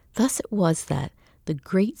 Thus it was that the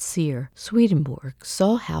great seer Swedenborg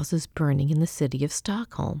saw houses burning in the city of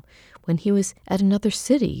Stockholm when he was at another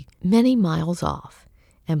city many miles off,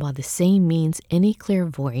 and by the same means any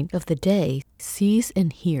clairvoyant of the day sees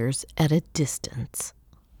and hears at a distance.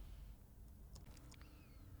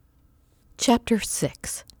 Chapter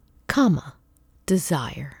 6. Kama,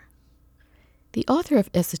 Desire. The author of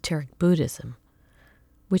Esoteric Buddhism,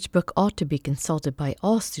 which book ought to be consulted by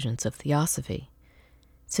all students of Theosophy,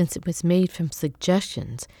 since it was made from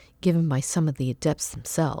suggestions given by some of the adepts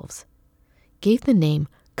themselves, gave the name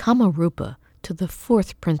Kama-rupa to the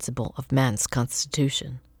fourth principle of man's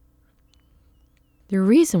constitution. The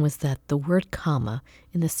reason was that the word kama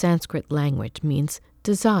in the Sanskrit language means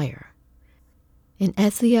desire, and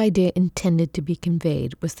as the idea intended to be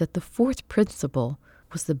conveyed was that the fourth principle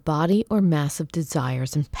was the body or mass of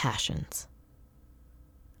desires and passions.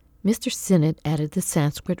 Mr. Sinnett added the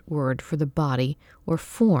Sanskrit word for the body or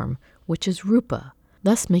form, which is rupa,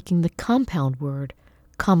 thus making the compound word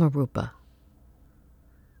kama-rupa.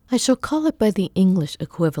 I shall call it by the English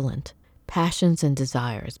equivalent, passions and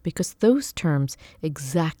desires, because those terms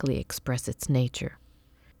exactly express its nature.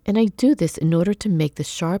 And I do this in order to make the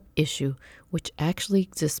sharp issue which actually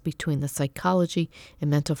exists between the psychology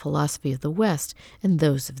and mental philosophy of the West and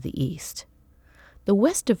those of the East. The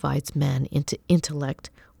West divides man into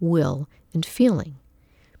intellect, will, and feeling,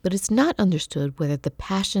 but it's not understood whether the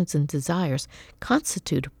passions and desires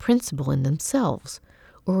constitute a principle in themselves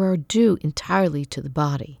or are due entirely to the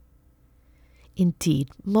body. Indeed,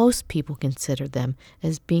 most people consider them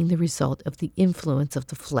as being the result of the influence of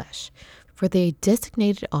the flesh, for they are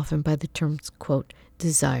designated often by the terms, quote,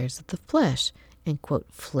 desires of the flesh, and, quote,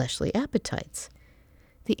 fleshly appetites.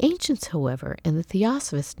 The ancients, however, and the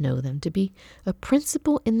Theosophists know them to be a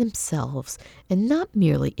principle in themselves and not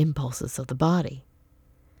merely impulses of the body.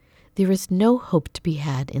 There is no hope to be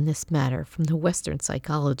had in this matter from the Western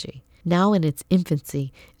psychology, now in its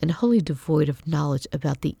infancy and wholly devoid of knowledge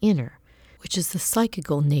about the inner, which is the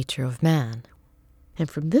psychical nature of man. And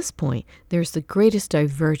from this point, there is the greatest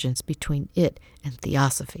divergence between it and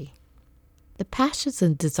Theosophy. The passions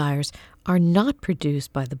and desires are not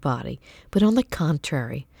produced by the body, but on the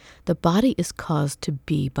contrary, the body is caused to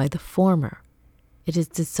be by the former. It is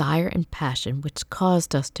desire and passion which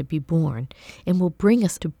caused us to be born and will bring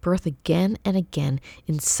us to birth again and again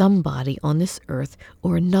in some body on this earth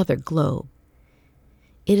or another globe.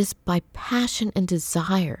 It is by passion and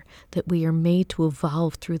desire that we are made to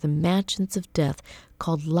evolve through the mansions of death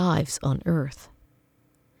called lives on earth.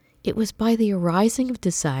 It was by the arising of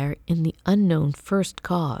desire in the unknown first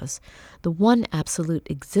cause, the one absolute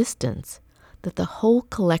existence, that the whole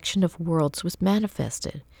collection of worlds was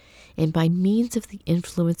manifested, and by means of the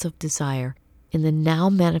influence of desire in the now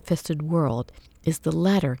manifested world is the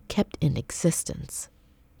latter kept in existence.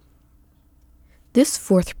 This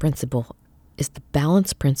fourth principle is the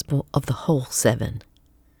balance principle of the whole seven.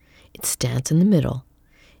 It stands in the middle,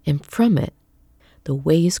 and from it the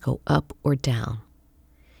ways go up or down.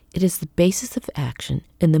 It is the basis of action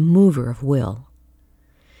and the mover of will.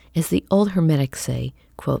 As the old Hermetics say,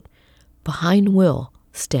 quote, behind will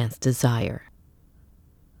stands desire.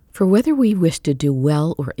 For whether we wish to do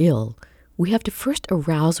well or ill, we have to first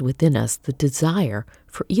arouse within us the desire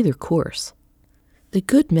for either course. The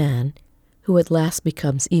good man, who at last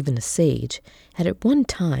becomes even a sage, had at one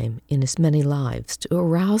time in his many lives to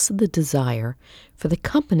arouse the desire for the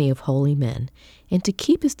company of holy men and to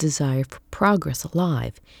keep his desire for progress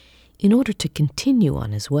alive in order to continue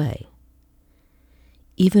on his way.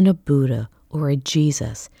 Even a Buddha or a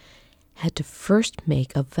Jesus had to first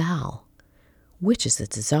make a vow, which is a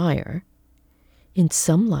desire, in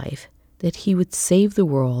some life that he would save the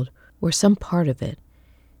world or some part of it,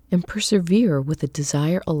 and persevere with the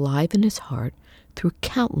desire alive in his heart through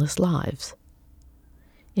countless lives.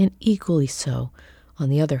 And equally so, On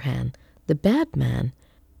the other hand, the bad man,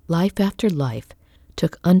 life after life,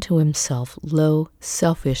 took unto himself low,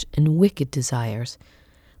 selfish, and wicked desires,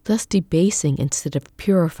 thus debasing instead of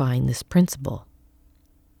purifying this principle.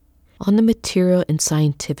 On the material and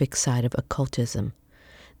scientific side of occultism,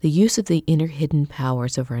 the use of the inner hidden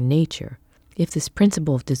powers of our nature, if this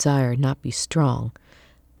principle of desire not be strong,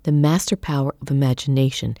 the master power of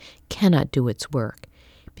imagination cannot do its work,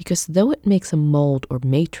 because though it makes a mold or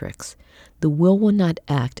matrix, the will not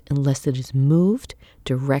act unless it is moved,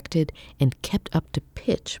 directed, and kept up to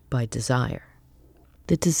pitch by desire.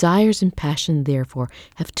 The desires and passion, therefore,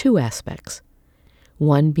 have two aspects,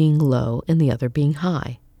 one being low and the other being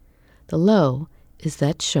high. The low is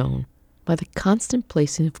that shown by the constant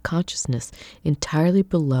placing of consciousness entirely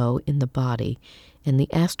below in the body and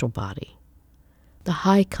the astral body. The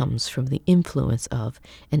high comes from the influence of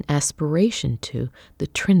and aspiration to the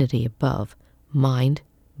Trinity above, mind,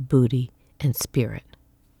 booty, and spirit.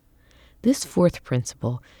 This fourth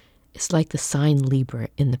principle is like the sign Libra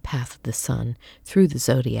in the path of the sun through the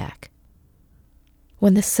zodiac.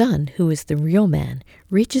 When the sun, who is the real man,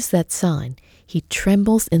 reaches that sign, he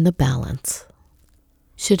trembles in the balance.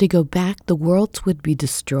 Should he go back, the worlds would be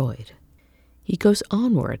destroyed. He goes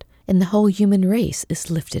onward, and the whole human race is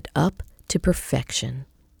lifted up to perfection.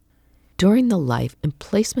 During the life and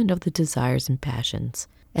placement of the desires and passions,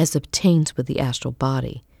 as obtains with the astral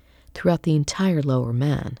body, throughout the entire lower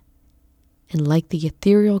man, and like the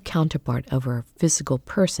ethereal counterpart of our physical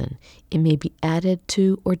person, it may be added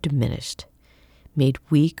to or diminished, made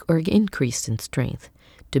weak or increased in strength,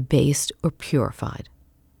 debased or purified.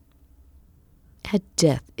 At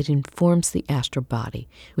death, it informs the astral body,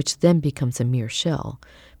 which then becomes a mere shell,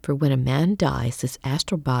 for when a man dies, this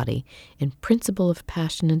astral body and principle of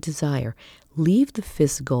passion and desire leave the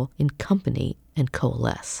physical in company and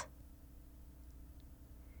coalesce.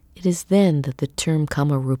 It is then that the term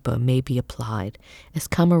Kamarupa may be applied, as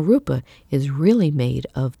Kamarupa is really made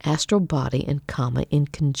of astral body and Kama in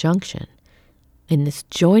conjunction, and this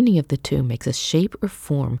joining of the two makes a shape or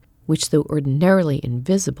form which, though ordinarily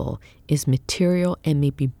invisible, is material and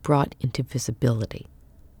may be brought into visibility.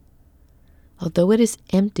 Although it is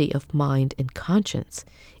empty of mind and conscience,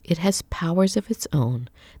 it has powers of its own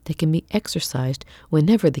that can be exercised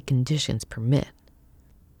whenever the conditions permit.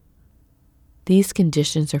 These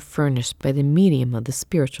conditions are furnished by the medium of the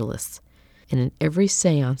spiritualists, and in every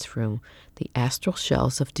seance room the astral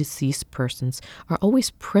shells of deceased persons are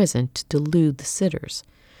always present to delude the sitters,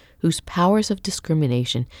 whose powers of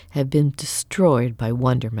discrimination have been destroyed by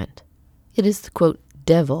wonderment. It is the, quote,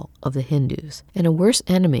 devil of the Hindus, and a worse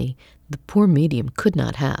enemy the poor medium could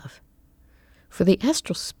not have. For the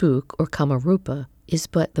astral spook, or Kamarupa, is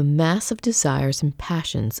but the mass of desires and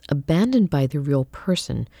passions abandoned by the real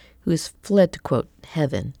person who has fled to, quote,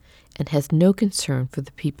 heaven, and has no concern for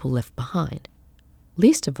the people left behind,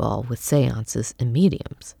 least of all with seances and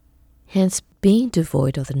mediums. Hence, being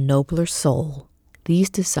devoid of the nobler soul, these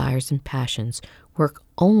desires and passions work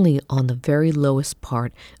only on the very lowest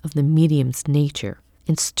part of the medium's nature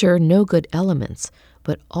and stir no good elements,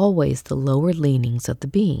 but always the lower leanings of the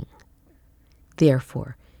being.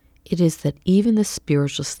 Therefore, it is that even the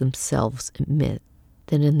spiritualists themselves admit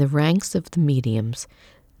that in the ranks of the mediums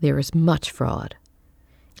there is much fraud.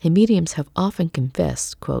 And mediums have often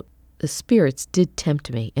confessed, quote, the spirits did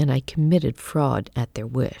tempt me and I committed fraud at their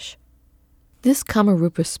wish. This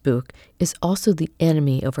Kamarupa spook is also the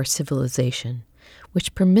enemy of our civilization,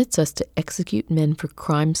 which permits us to execute men for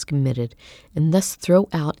crimes committed and thus throw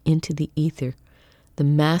out into the ether the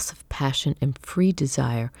mass of passion and free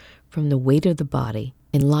desire from the weight of the body,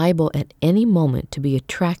 and liable at any moment to be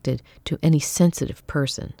attracted to any sensitive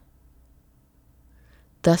person.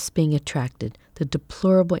 Thus being attracted, the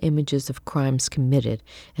deplorable images of crimes committed,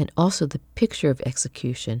 and also the picture of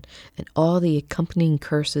execution, and all the accompanying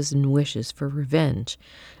curses and wishes for revenge,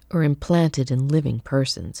 are implanted in living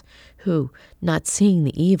persons, who, not seeing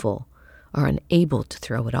the evil, are unable to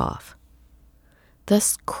throw it off.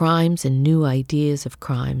 Thus crimes and new ideas of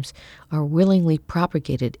crimes are willingly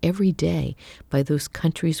propagated every day by those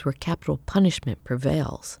countries where capital punishment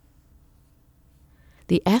prevails.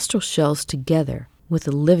 The astral shells together with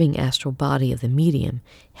the living astral body of the medium,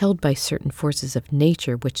 held by certain forces of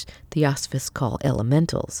nature which theosophists call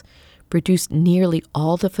elementals, produce nearly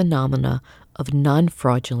all the phenomena of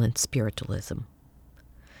non-fraudulent spiritualism.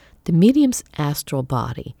 The medium's astral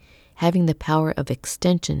body, having the power of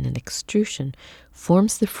extension and extrusion,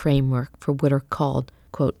 forms the framework for what are called,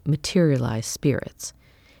 quote, materialized spirits,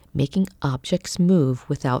 making objects move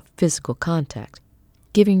without physical contact,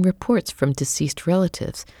 giving reports from deceased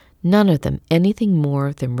relatives, none of them anything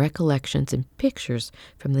more than recollections and pictures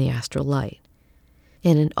from the astral light.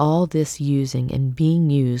 And in all this using and being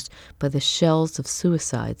used by the shells of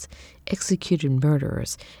suicides, executed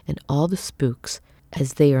murderers, and all the spooks,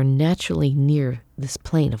 as they are naturally near this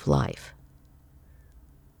plane of life.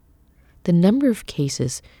 The number of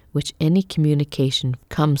cases which any communication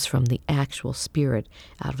comes from the actual spirit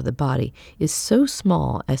out of the body is so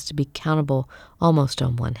small as to be countable almost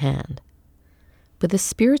on one hand. But the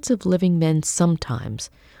spirits of living men sometimes,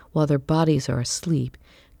 while their bodies are asleep,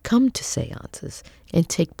 come to seances and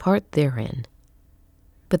take part therein.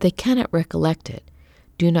 But they cannot recollect it,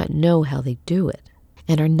 do not know how they do it,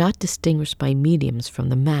 and are not distinguished by mediums from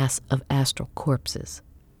the mass of astral corpses.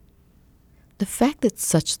 The fact that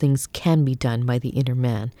such things can be done by the inner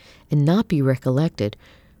man and not be recollected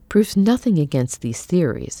proves nothing against these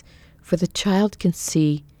theories, for the child can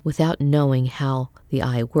see without knowing how the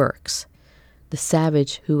eye works. The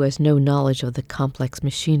savage who has no knowledge of the complex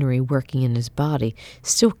machinery working in his body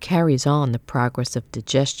still carries on the progress of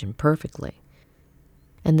digestion perfectly.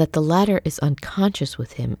 And that the latter is unconscious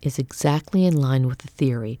with him is exactly in line with the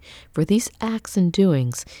theory, for these acts and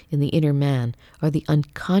doings in the inner man are the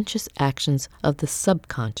unconscious actions of the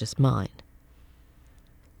subconscious mind.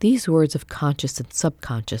 These words of conscious and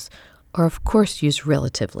subconscious are of course used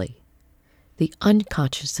relatively, the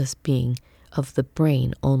unconsciousness being of the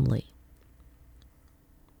brain only.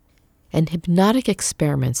 And hypnotic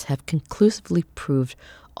experiments have conclusively proved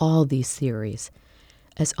all these theories,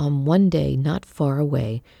 as on one day not far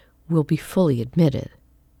away will be fully admitted.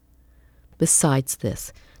 Besides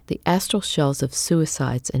this, the astral shells of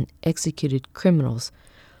suicides and executed criminals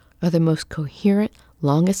are the most coherent,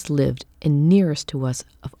 longest lived, and nearest to us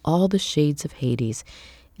of all the shades of Hades,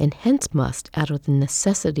 and hence must, out of the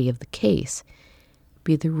necessity of the case,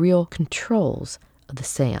 be the real controls of the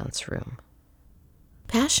seance room.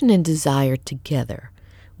 Passion and desire together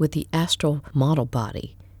with the astral model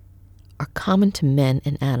body are common to men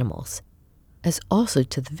and animals, as also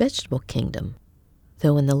to the vegetable kingdom,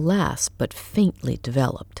 though in the last but faintly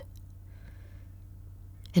developed.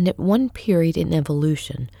 And at one period in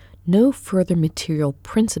evolution, no further material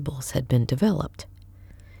principles had been developed,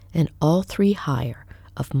 and all three higher,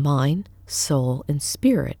 of mind, soul, and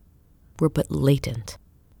spirit, were but latent.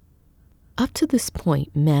 Up to this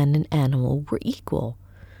point, man and animal were equal,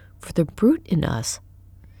 for the brute in us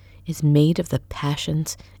is made of the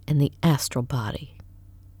passions and the astral body.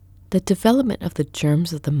 The development of the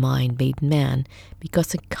germs of the mind made man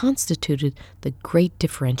because it constituted the great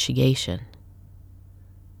differentiation.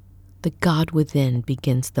 The God within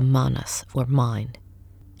begins the manas, or mind,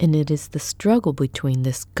 and it is the struggle between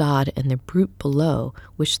this God and the brute below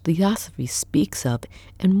which Theosophy speaks of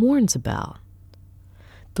and warns about.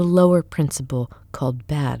 The lower principle called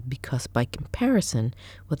bad because by comparison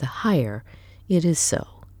with the higher it is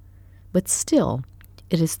so, but still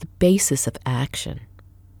it is the basis of action.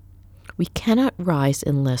 We cannot rise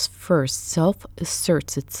unless first self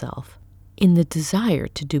asserts itself in the desire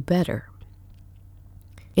to do better.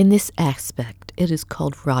 In this aspect it is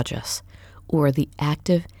called rajas, or the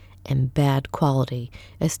active and bad quality,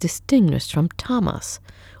 as distinguished from tamas,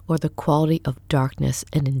 or the quality of darkness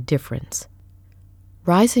and indifference.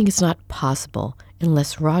 Rising is not possible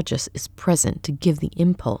unless rajas is present to give the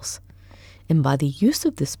impulse, and by the use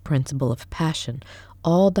of this principle of passion,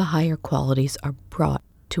 all the higher qualities are brought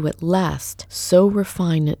to at last so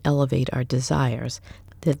refine and elevate our desires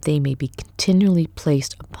that they may be continually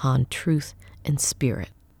placed upon truth and spirit.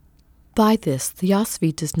 By this,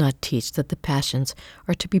 Theosophy does not teach that the passions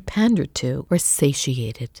are to be pandered to or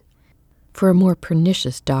satiated, for a more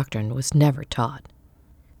pernicious doctrine was never taught.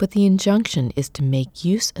 But the injunction is to make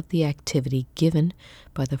use of the activity given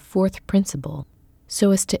by the fourth principle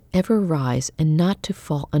so as to ever rise and not to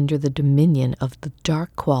fall under the dominion of the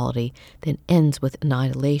dark quality that ends with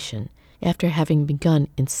annihilation after having begun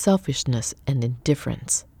in selfishness and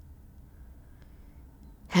indifference.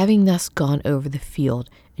 Having thus gone over the field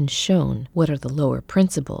and shown what are the lower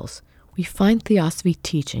principles, we find Theosophy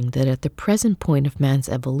teaching that at the present point of man's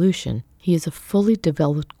evolution, he is a fully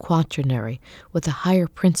developed quaternary with the higher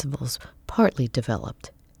principles partly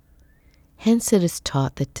developed. Hence it is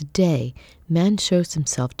taught that today man shows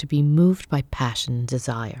himself to be moved by passion and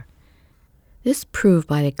desire. This proved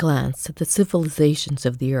by a glance at the civilizations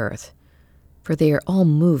of the earth, for they are all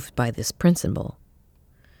moved by this principle.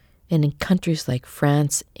 And in countries like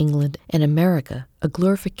France, England, and America, a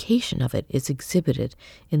glorification of it is exhibited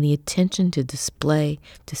in the attention to display,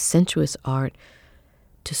 to sensuous art,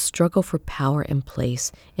 to struggle for power and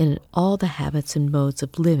place, and in all the habits and modes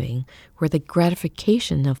of living where the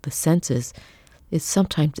gratification of the senses is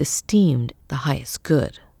sometimes esteemed the highest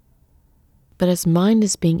good. But as mind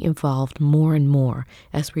is being evolved more and more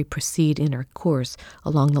as we proceed in our course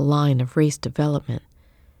along the line of race development,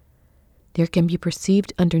 there can be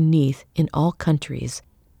perceived underneath in all countries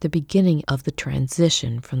the beginning of the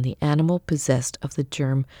transition from the animal possessed of the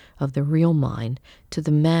germ of the real mind to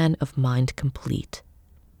the man of mind complete.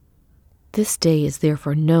 This day is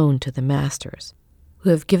therefore known to the masters,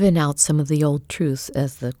 who have given out some of the old truths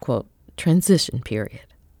as the, quote, transition period.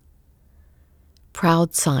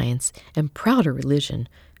 Proud science and prouder religion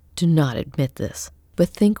do not admit this, but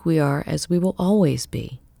think we are as we will always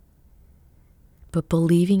be. But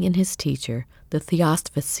believing in his teacher, the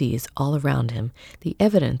Theosophist sees all around him the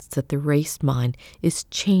evidence that the race mind is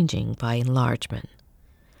changing by enlargement,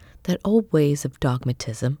 that old ways of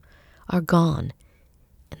dogmatism are gone,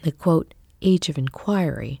 and the, quote, age of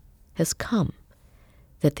inquiry has come,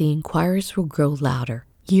 that the inquirers will grow louder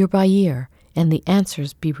year by year, and the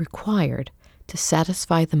answers be required to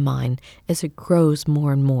satisfy the mind as it grows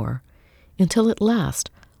more and more, until at last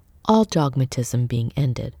all dogmatism being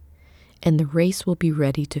ended, and the race will be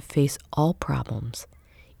ready to face all problems,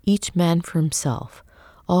 each man for himself,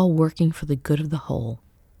 all working for the good of the whole,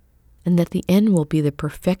 and that the end will be the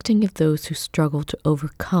perfecting of those who struggle to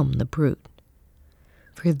overcome the brute.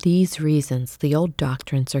 For these reasons the old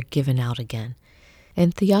doctrines are given out again,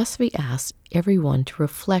 and Theosophy asks everyone to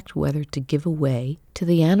reflect whether to give way to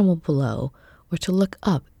the animal below or to look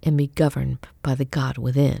up and be governed by the God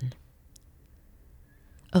within.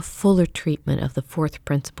 A fuller treatment of the fourth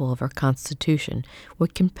principle of our Constitution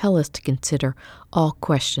would compel us to consider all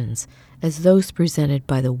questions as those presented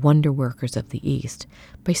by the wonder workers of the East,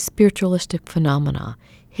 by spiritualistic phenomena,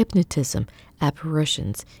 hypnotism,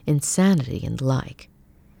 apparitions, insanity, and the like.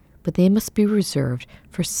 But they must be reserved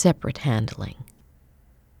for separate handling.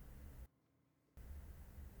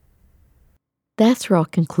 That's where I'll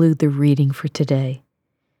conclude the reading for today.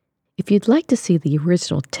 If you'd like to see the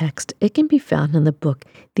original text, it can be found in the book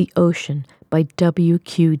The Ocean by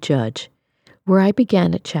W.Q. Judge, where I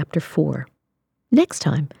began at chapter 4. Next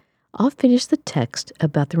time, I'll finish the text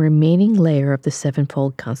about the remaining layer of the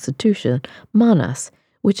Sevenfold Constitution, Manas,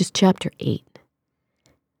 which is chapter 8.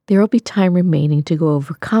 There will be time remaining to go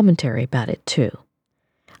over commentary about it, too.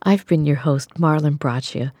 I've been your host, Marlon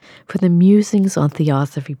Braccia, for the Musings on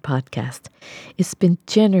Theosophy podcast. It's been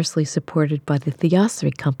generously supported by the Theosophy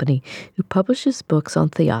Company, who publishes books on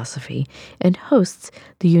theosophy and hosts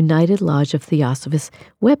the United Lodge of Theosophists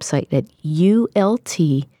website at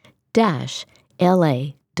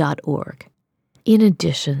ult-la.org. In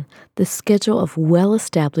addition, the schedule of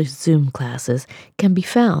well-established Zoom classes can be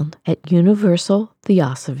found at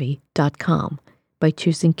universaltheosophy.com by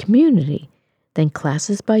choosing Community, then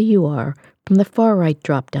Classes by UR from the far-right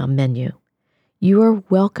drop-down menu. You are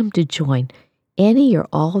welcome to join any or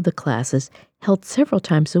all of the classes held several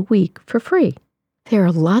times a week for free. There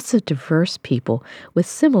are lots of diverse people with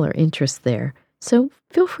similar interests there, so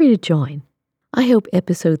feel free to join. I hope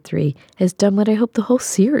Episode 3 has done what I hope the whole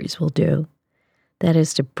series will do. That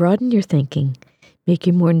is to broaden your thinking, make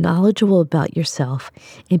you more knowledgeable about yourself,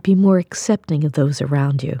 and be more accepting of those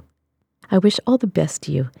around you. I wish all the best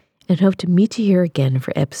to you, and hope to meet you here again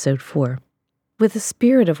for Episode 4. With the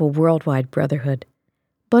spirit of a worldwide brotherhood,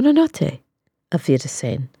 Buonanotte, Auf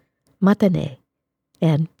Wiedersehen, Matane,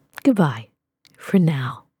 and goodbye for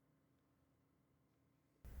now.